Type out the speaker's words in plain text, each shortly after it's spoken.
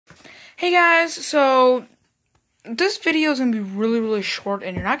Hey guys, so this video is going to be really short,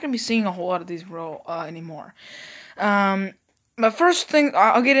 and you're not going to be seeing a whole lot of these anymore. But first thing,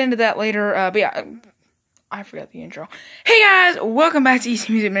 I'll get into that later, but yeah, I forgot the intro. Hey guys, welcome back to EC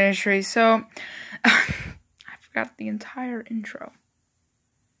Music Ministry. So, I forgot the entire intro.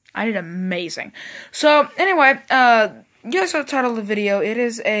 I did amazing. So, anyway, you guys saw the title of the video. It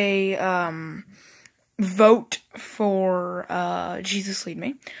is a, vote for, Jesus Lead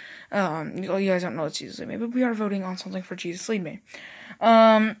Me. You guys don't know it's Jesus Lead Me, but we are voting on something for Jesus Lead Me.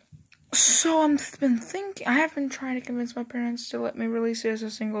 So I've been trying to convince my parents to let me release it as a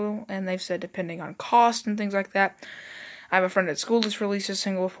single, and they've said depending on cost and things like that. I have a friend at school that's released a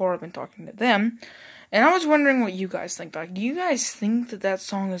single before. I've been talking to them, and I was wondering what you guys think. Like, do you guys think that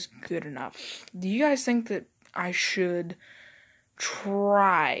song is good enough? Do you guys think that I should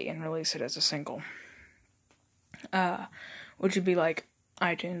try and release it as a single? Which would be like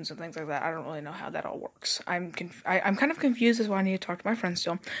iTunes and things like that. I don't really know how that all works. I'm kind of confused. That's why I need to talk to my friends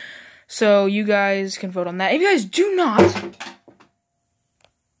still. So you guys can vote on that. If you guys do not,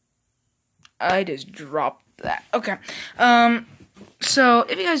 I just dropped that. Okay. So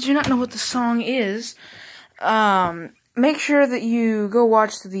if you guys do not know what the song is, make sure that you go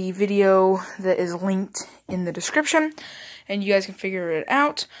watch the video that is linked in the description, and you guys can figure it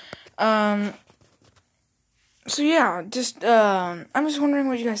out. So yeah, I'm just wondering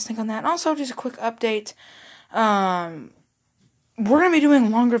what you guys think on that. And also, just a quick update. We're gonna be doing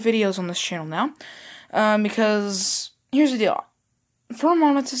longer videos on this channel now, because here's the deal. For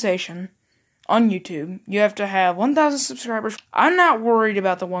monetization on YouTube, you have to have 1,000 subscribers. I'm not worried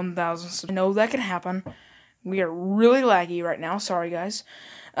about the 1,000. I know that can happen. We are really laggy right now. Sorry, guys.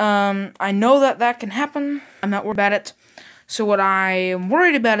 I know that can happen. I'm not worried about it. So what I am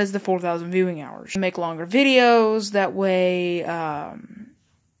worried about is the 4,000 viewing hours. Make longer videos, that way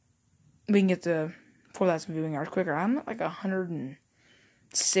we can get the 4,000 viewing hours quicker. I'm at like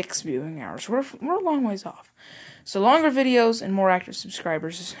 106 viewing hours. We're a long ways off. So longer videos and more active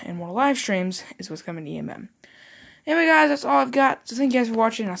subscribers and more live streams is what's coming to EMM. Anyway guys, that's all I've got. So thank you guys for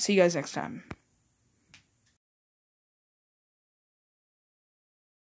watching, and I'll see you guys next time.